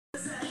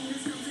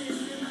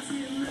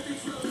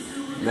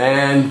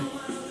Man,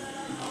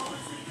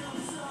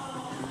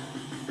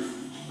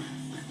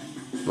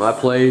 my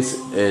place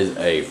is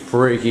a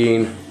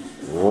freaking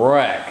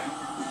wreck.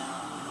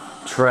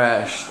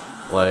 Trashed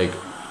like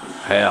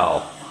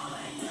hell.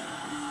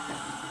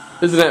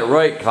 Isn't that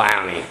right,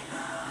 Clowny?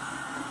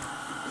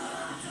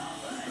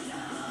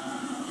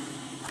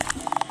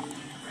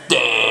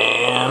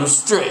 Damn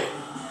straight.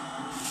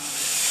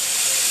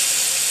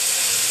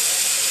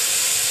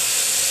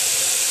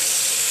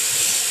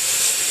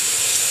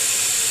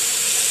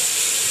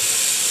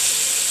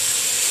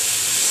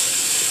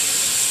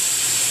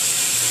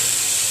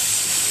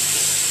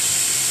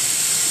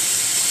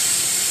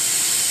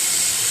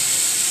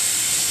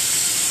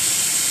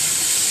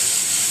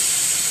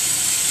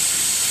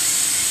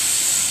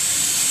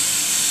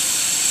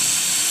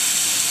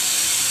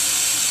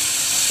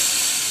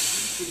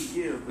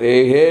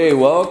 Hey,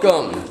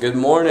 welcome. Good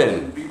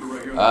morning.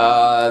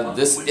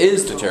 This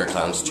is the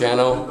TERRORKLOWNS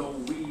Channel,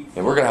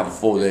 and we're gonna have a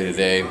full day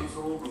today.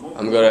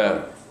 I'm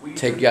gonna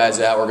take you guys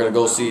out. We're gonna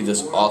go see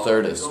this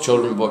author, this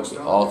children's books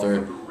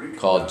author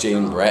called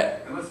Jan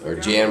Brett. Yeah,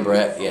 Jan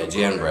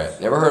Brett.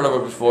 Never heard of her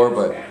before,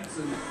 but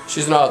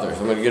she's an author,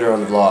 so I'm gonna get her on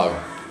the vlog.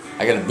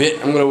 I got a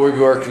bit I'm gonna be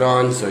working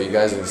on, so you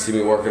guys can see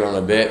me working on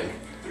a bit.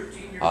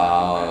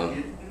 Oh,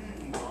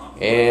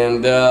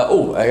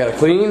 I gotta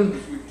clean.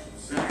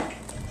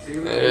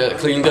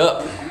 Cleaned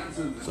up.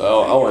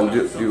 So I want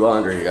to do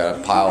laundry. I got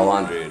a pile of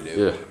laundry to do.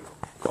 Yeah.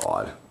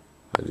 God.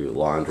 I do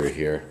laundry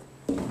here.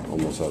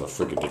 Almost out of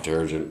freaking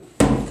detergent.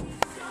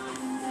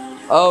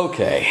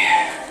 Okay.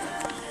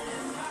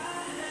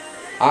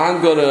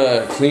 I'm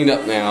gonna clean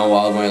up now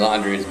while my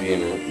laundry is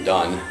being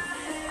done.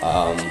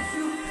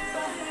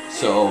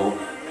 So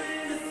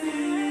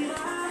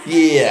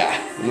yeah,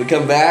 when we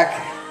come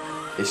back,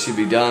 it should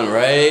be done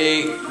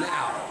right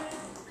now.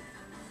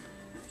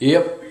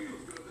 Yep.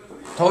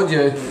 Told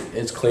you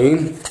it's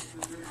clean.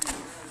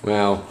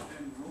 Well,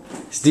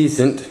 it's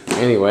decent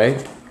anyway.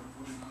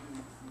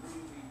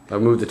 I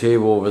moved the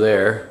table over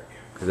there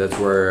because that's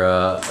where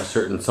a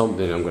certain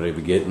something I'm going to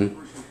be getting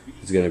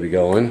is going to be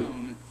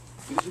going.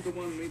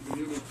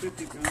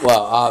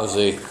 Well,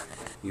 obviously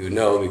you would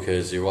know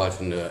because you're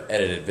watching the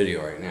edited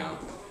video right now.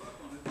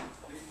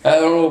 I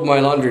don't know if my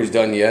laundry's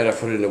done yet. I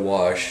put it in the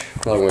wash.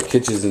 Well, my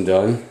kitchen's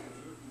done.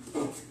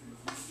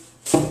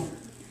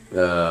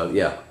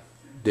 Yeah.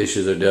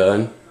 Dishes are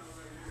done.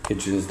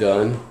 Kitchen's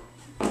done.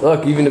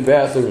 Look, even the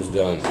bathroom's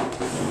done.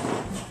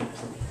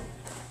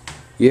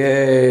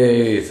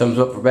 Yay! Thumbs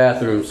up for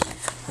bathrooms.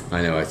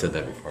 I know I said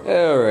that before.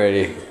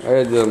 Alrighty. I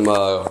had them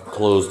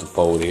clothes to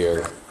fold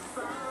here.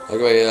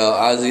 Look at my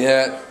Aussie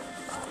hat.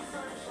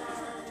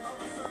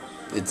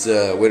 It's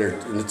winter,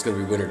 and it's gonna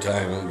be winter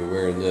time. I'm gonna be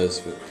wearing this.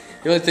 But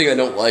the only thing I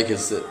don't like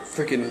is the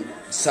freaking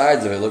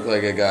sides of it look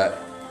like I got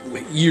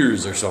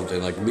ears or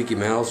something, like Mickey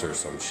Mouse or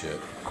some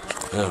shit.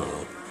 I don't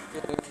know.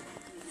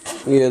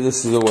 Yeah,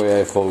 this is the way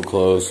I fold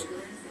clothes.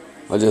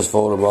 I just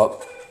fold them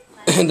up.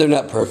 They're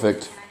not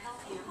perfect.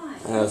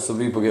 Some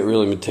people get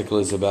really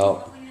meticulous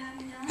about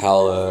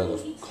how the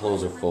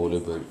clothes are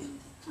folded, but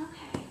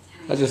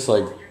I just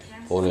like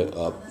fold it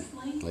up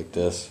like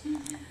this.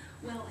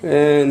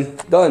 And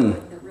done.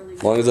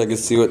 As long as I can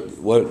see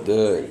what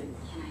the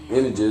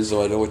image is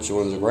so I know which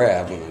ones to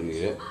grab when I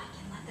need it.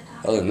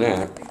 Other than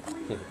that.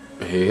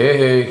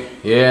 Hey.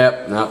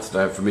 Yep, now it's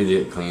time for me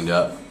to get cleaned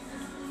up.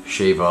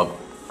 Shave up.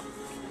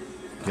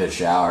 Get a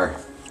shower,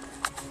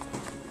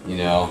 you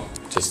know,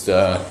 just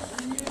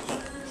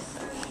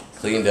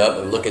cleaned up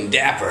and looking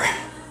dapper.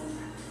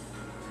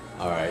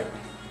 Alright,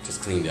 just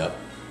cleaned up.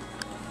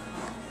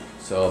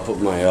 So I'll put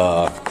my,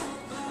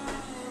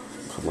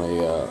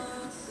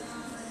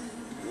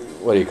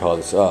 what do you call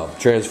this,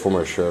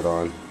 Transformer shirt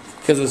on.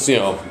 Because it's, you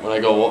know, when I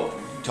go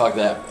talk to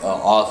that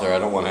author, I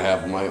don't want to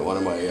have one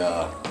of my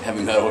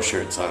heavy metal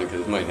shirts on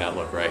because it might not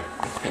look right.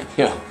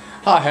 Yeah.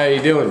 Hi, how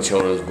you doing,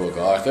 children's book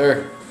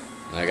author?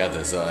 And I got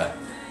this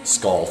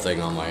skull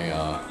thing on my,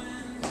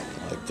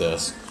 like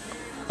this.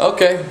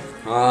 Okay,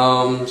 so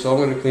I'm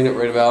going to clean it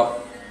right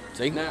about,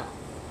 see now.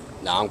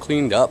 Now I'm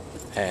cleaned up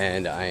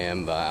and I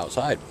am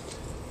outside.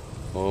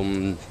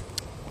 I'm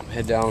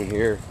head down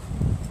here,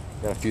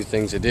 got a few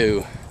things to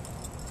do.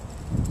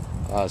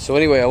 So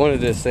anyway, I wanted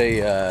to say,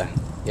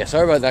 yeah,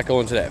 sorry about not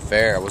going to that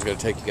fair I was going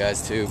to take you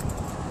guys to.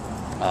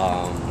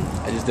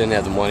 I just didn't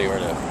have the money or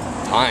the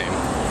time.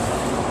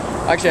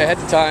 Actually, I had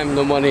the time,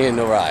 no money, and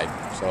no ride.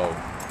 So,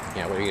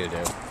 yeah, what are you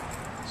gonna do?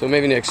 So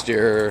maybe next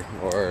year,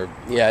 or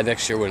yeah,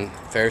 next year when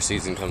fair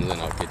season comes in,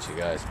 I'll get you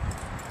guys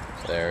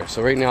there.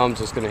 So right now, I'm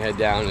just gonna head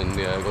down and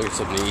go get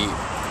something to eat,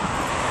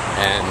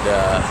 and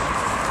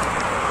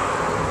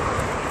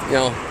you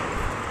know,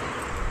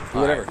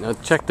 whatever. Right, now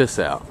check this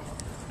out.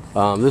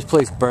 This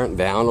place burnt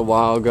down a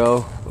while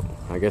ago.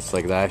 I guess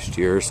like last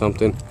year or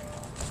something,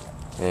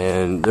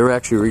 and they're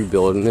actually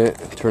rebuilding it,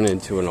 turn it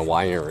into a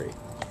winery,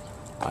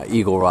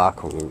 Eagle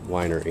Rock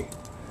Winery.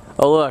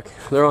 Oh look,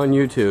 they're on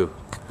YouTube,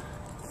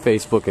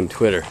 Facebook, and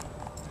Twitter.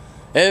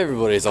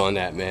 Everybody's on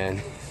that,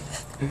 man.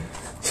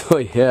 So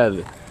yeah,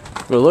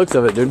 from the looks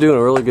of it, they're doing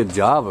a really good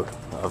job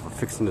of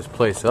fixing this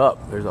place up.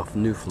 There's a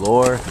new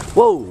floor.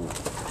 Whoa!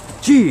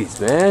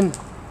 Jeez, man.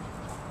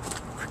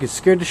 Freaking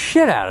scared the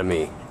shit out of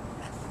me.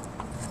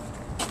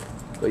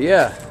 But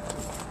yeah.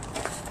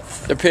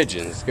 They're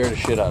pigeons. Scared the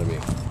shit out of me.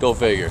 Go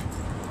figure.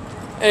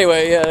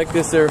 Anyway, yeah, like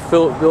this, they're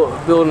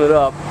building it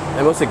up.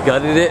 They must have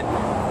gutted it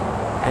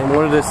and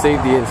wanted to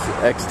save the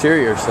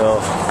exterior, so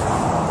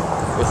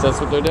I guess that's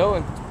what they're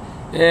doing.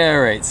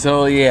 Alright,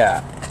 so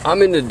yeah.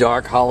 I'm into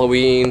dark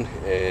Halloween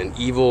and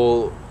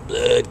evil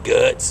blood,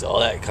 guts, all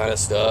that kind of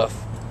stuff.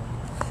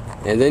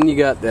 And then you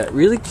got that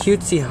really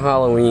cutesy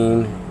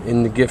Halloween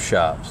in the gift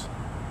shops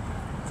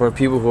for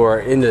people who are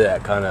into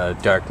that kind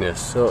of darkness.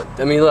 So,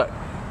 I mean, look,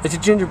 it's a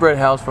gingerbread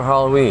house for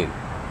Halloween.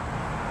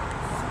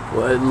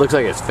 Well, it looks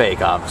like it's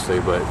fake, obviously,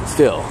 but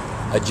still,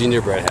 a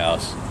gingerbread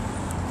house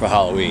for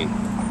Halloween.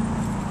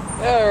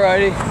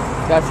 Alrighty,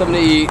 got something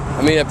to eat.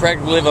 I mean, I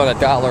practically live on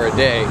 $1 a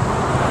day.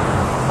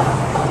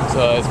 So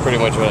that's pretty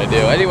much what I do.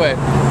 Anyway,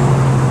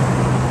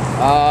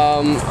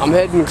 I'm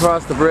heading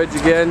across the bridge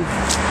again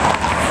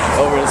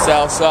over the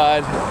south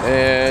side,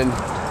 and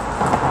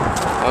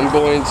I'm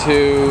going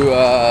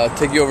to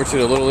take you over to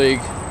the Little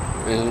League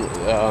and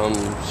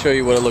show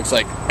you what it looks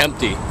like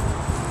empty.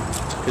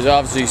 Because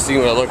obviously you've seen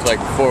what it looked like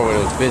before when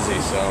it was busy.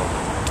 So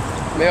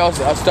maybe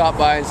I'll stop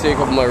by and see a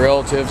couple of my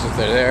relatives if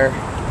they're there.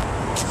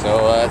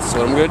 So that's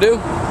what I'm going to do.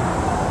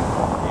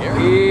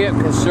 Yep,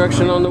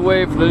 construction on the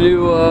way for the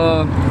new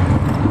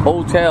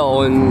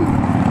hotel and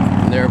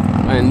their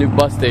new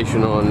bus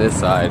station on this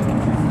side.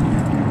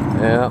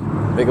 Yeah,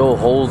 big old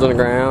holes in the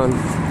ground.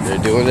 They're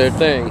doing their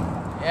thing.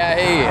 Yeah,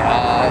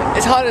 hey,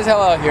 it's hot as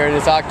hell out here and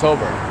it's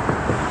October.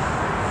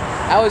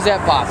 How is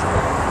that possible?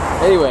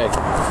 Anyway,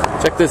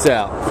 check this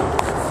out.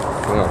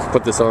 I'll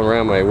put this on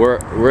around my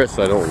wrist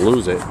so I don't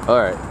lose it.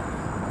 Alright,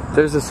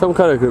 there's some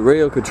kind of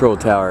radio control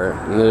tower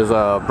and there's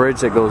a bridge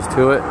that goes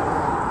to it.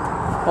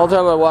 All the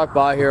time I walk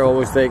by here I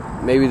always think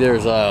maybe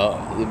there's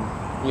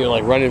you know,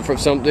 like running from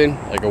something,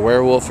 like a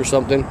werewolf or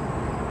something,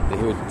 and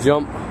he would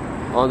jump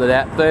onto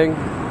that thing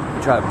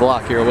and try to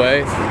block your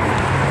way.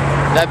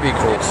 That'd be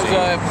cool to see.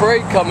 There's a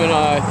parade coming,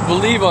 I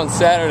believe, on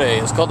Saturday.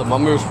 It's called the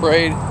Mummers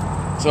Parade.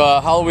 It's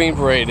a Halloween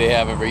parade they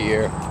have every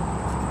year.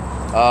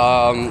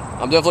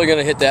 I'm definitely going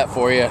to hit that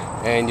for you,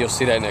 and you'll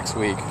see that next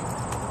week.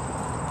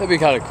 That'd be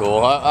kind of cool.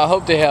 I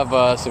hope they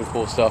have some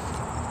cool stuff.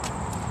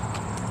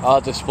 I'll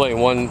have to explain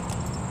one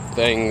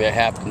thing that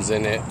happens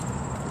in it,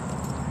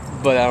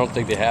 but I don't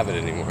think they have it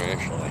anymore,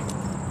 actually.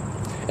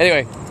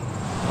 Anyway,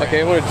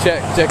 okay, I want to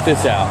check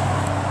this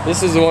out.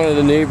 This is one of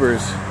the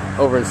neighbors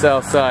over in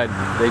South Side.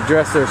 They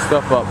dress their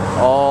stuff up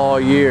all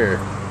year.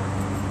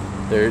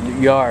 Their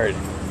yard.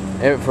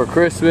 And for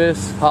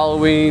Christmas,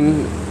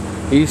 Halloween,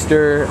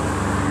 Easter,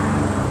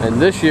 and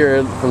this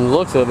year, from the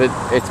looks of it,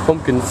 it's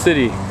Pumpkin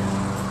City.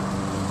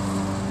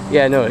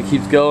 Yeah, no, it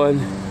keeps going.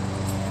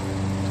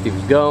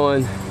 Keeps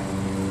going.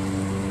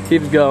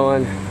 Keeps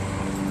going.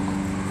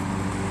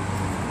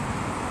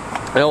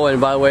 Oh,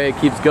 and by the way, it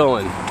keeps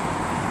going.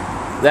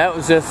 That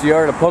was just the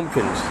yard of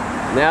pumpkins.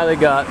 Now they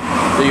got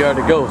the yard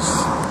of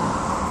ghosts.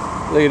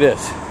 Look at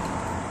this.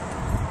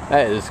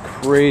 That is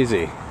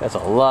crazy. That's a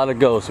lot of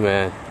ghosts,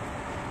 man.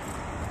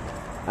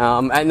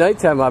 At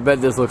nighttime, I bet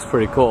this looks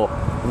pretty cool.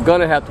 I'm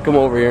gonna have to come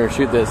over here and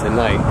shoot this at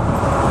night.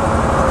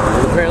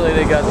 And apparently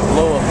they got the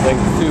blow-up thing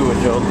too,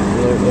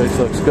 which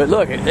looks good.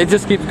 Look, it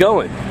just keeps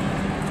going.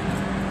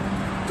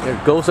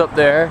 It goes up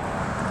there.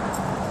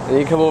 And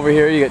you come over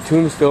here, you got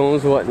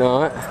tombstones and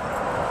whatnot.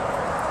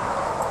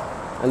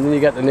 And then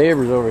you got the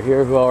neighbors over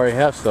here who already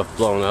have stuff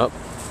blown up.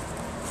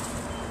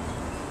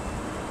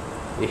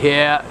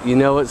 Yeah, you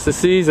know it's the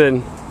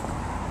season.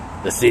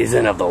 The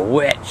season of the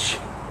witch.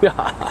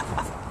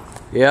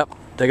 Yep,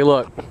 take a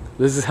look.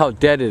 This is how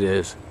dead it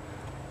is.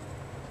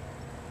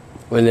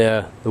 When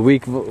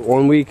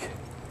 1 week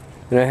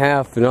and a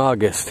half in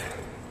August,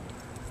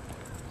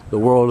 the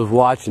world is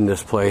watching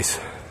this place.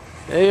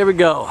 Hey, here we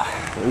go.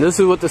 And this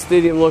is what the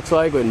stadium looks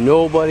like with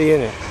nobody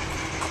in it.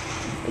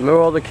 Remember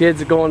all the kids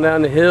are going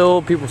down the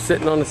hill, people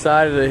sitting on the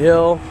side of the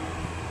hill,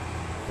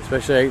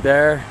 especially right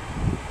there.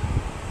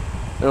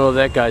 I don't know what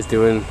that guy's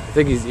doing. I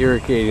think he's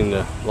irrigating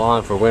the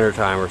lawn for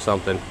wintertime or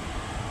something.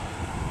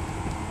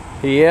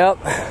 Yep,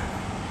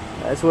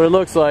 that's what it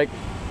looks like.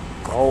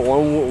 Oh,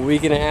 1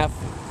 week and a half,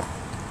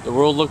 the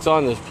world looks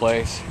on this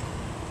place.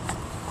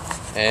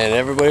 And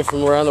everybody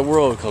from around the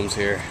world comes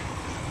here.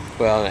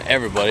 Well, not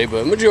everybody,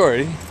 but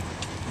majority.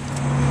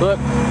 Look,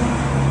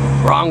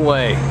 wrong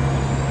way.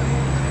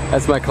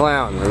 That's my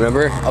clown,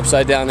 remember?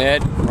 Upside down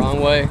head,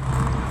 wrong way.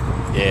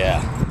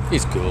 Yeah,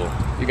 he's cool.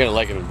 You're gonna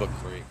like him in book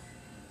 3.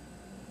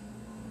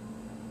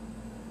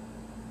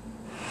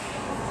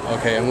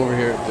 Okay, I'm over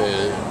here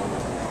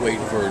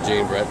waiting for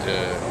Jane Brett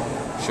to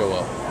show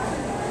up.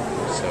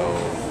 So,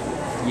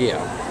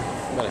 yeah.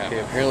 Okay,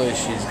 apparently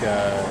she's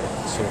got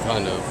some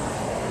kind of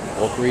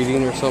book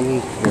reading or something.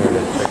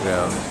 Here, check it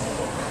out.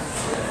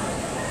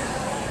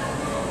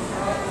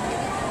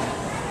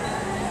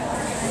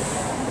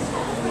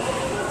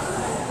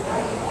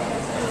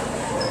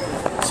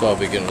 So I'll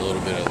be getting a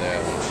little bit of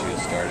that when she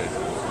gets started.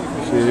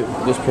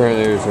 This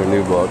apparently is her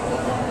new book.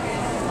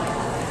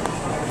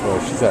 Oh,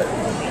 she's got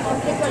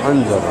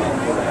tons of them.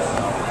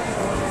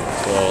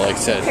 So, like I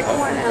said,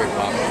 very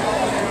popular.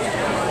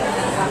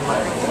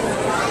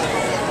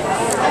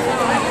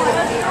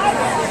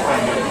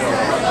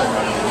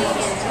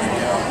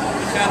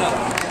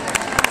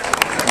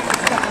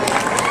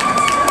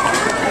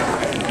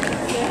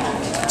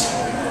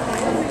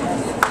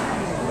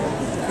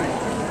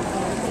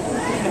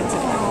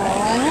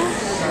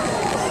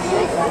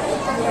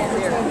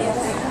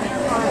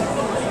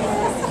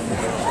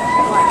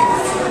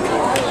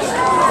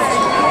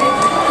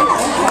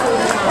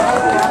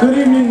 Good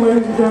evening,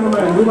 ladies and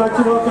gentlemen. We'd like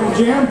to welcome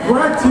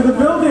Jarrod to the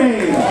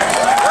building.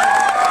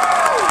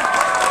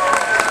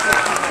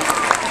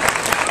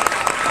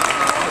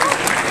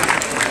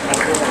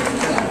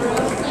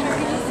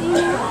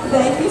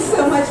 Thank you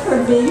so much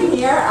for being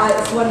here.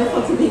 It's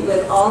wonderful to be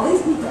with all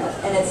these people.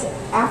 And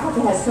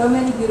Africa has so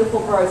many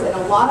beautiful birds, and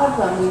a lot of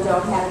them we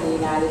don't have in the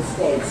United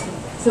States.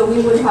 So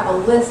we would have a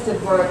list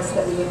of birds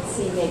that we would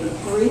see, maybe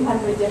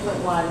 300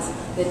 different ones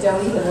that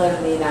don't even live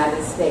in the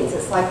United States.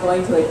 It's like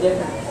going to a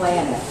different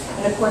planet.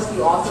 And of course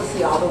you also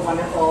see all the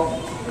wonderful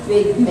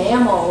big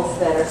mammals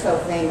that are so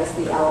famous,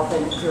 the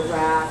elephant,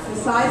 giraffe.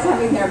 Besides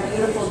having their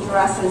beautiful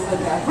dresses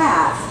and their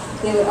hats,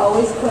 they would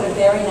always put a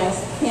very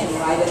nice pin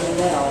right in the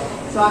middle.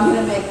 So I'm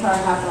going to make her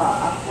have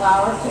a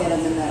flower pin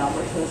in the middle,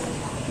 which was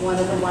one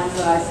of the ones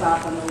that I saw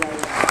from the radio.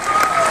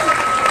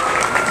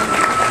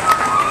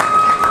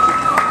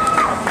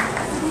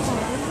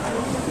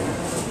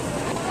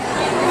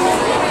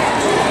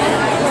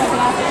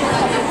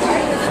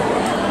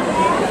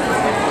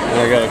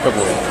 I got a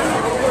couple of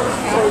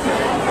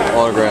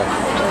autograph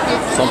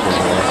something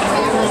there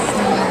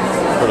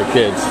for the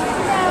kids.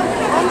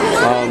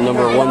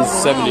 Number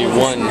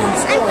 171.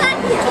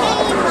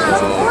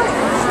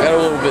 Got a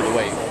little bit of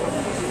weight.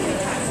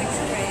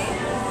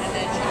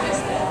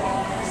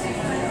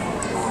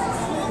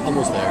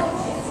 Almost there.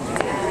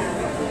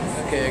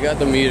 Okay, I got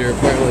the meter.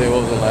 Apparently I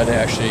wasn't allowed to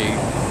actually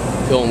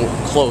film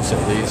close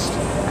at least.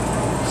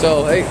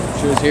 So, hey,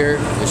 she was here.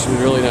 She was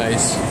really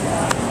nice.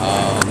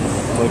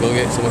 I'm gonna go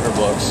get some of her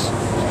books. So,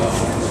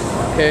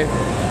 okay,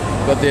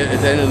 but at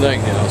the end of the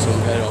night now, so I'm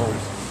heading home.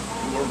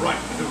 You were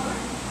right.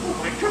 Oh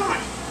my God!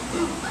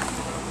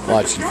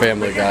 Watching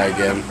Family Guy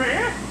again.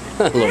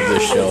 I love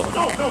this show.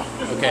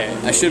 Okay,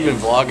 I should have been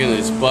vlogging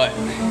this, but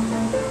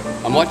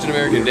I'm watching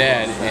American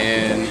Dad,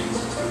 and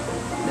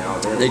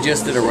they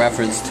just did a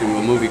reference to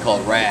a movie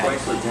called Rad.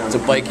 It's a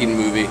biking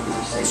movie.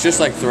 It's just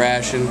like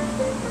thrashing.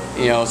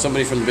 You know,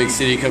 somebody from the big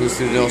city comes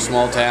to a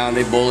small town,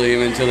 they bully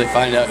him until they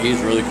find out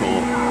he's really cool.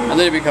 And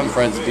they become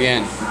friends at the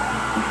end.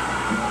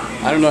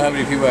 I don't know how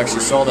many people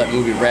actually saw that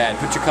movie Rad.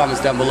 Put your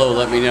comments down below,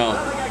 let me know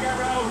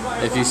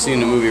if you've seen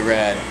the movie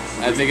Rad.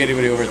 I think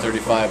anybody over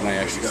 35 might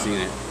have actually seen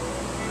it.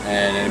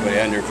 And anybody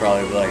under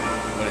probably be like,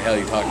 what the hell are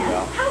you talking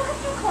about?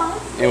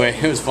 Anyway,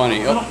 it was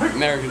funny. Oh,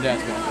 American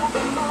Dad's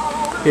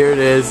back. Here it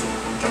is.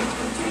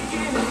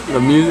 The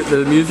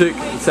music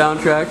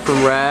soundtrack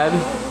from Rad.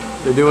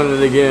 They're doing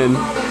it again.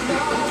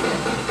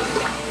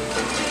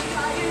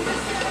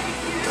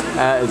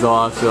 That is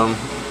awesome.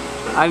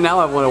 Now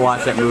I want to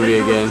watch that movie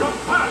again.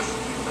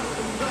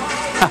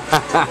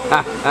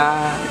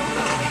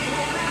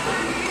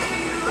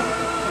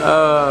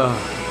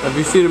 If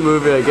you see the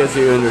movie, I guess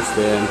you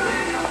understand.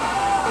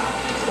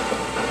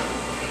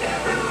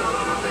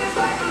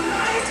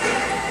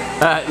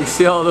 You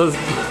see all those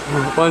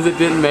ones that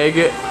didn't make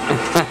it?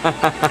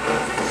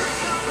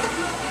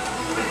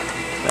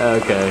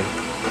 Okay.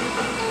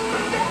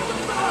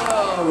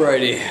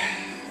 Alrighty.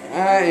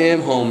 I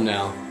am home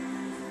now.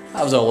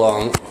 That was a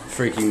long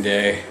freaking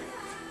day.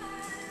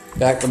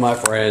 Back to my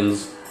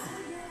friends.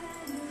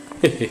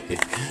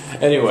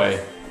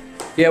 Anyway.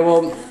 Yeah,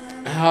 well,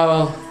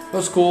 it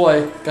was cool.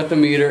 I got to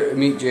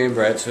meet Jane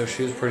Brett, so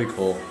she was pretty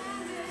cool.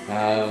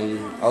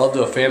 I'll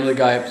do a Family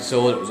Guy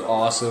episode. It was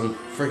awesome.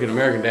 Freaking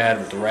American Dad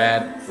with the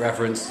Rad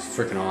reference. It's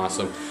freaking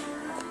awesome.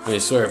 I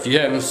swear, if you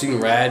haven't seen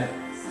Rad,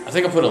 I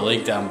think I'll put a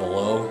link down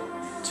below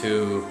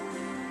to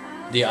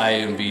the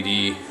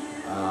IMBD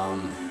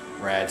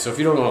Rad. So if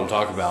you don't know what I'm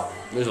talking about,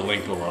 there's a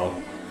link below.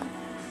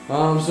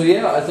 So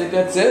yeah, I think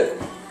that's it.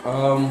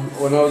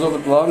 When I was over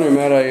at the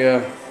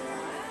laundromat,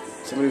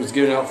 somebody was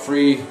giving out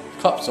free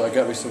cups, so I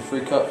got me some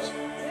free cups,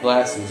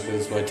 glasses,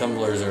 because my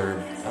tumblers are,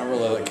 I don't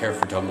really care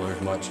for tumblers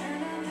much.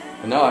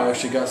 And now I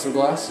actually got some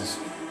glasses.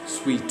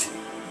 Sweet.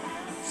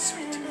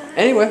 Sweet.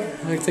 Anyway,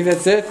 I think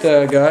that's it,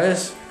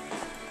 guys.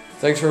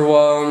 Thanks for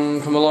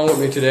coming along with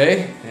me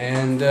today,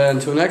 and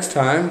until next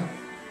time,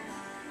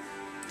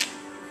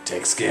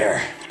 take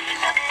care.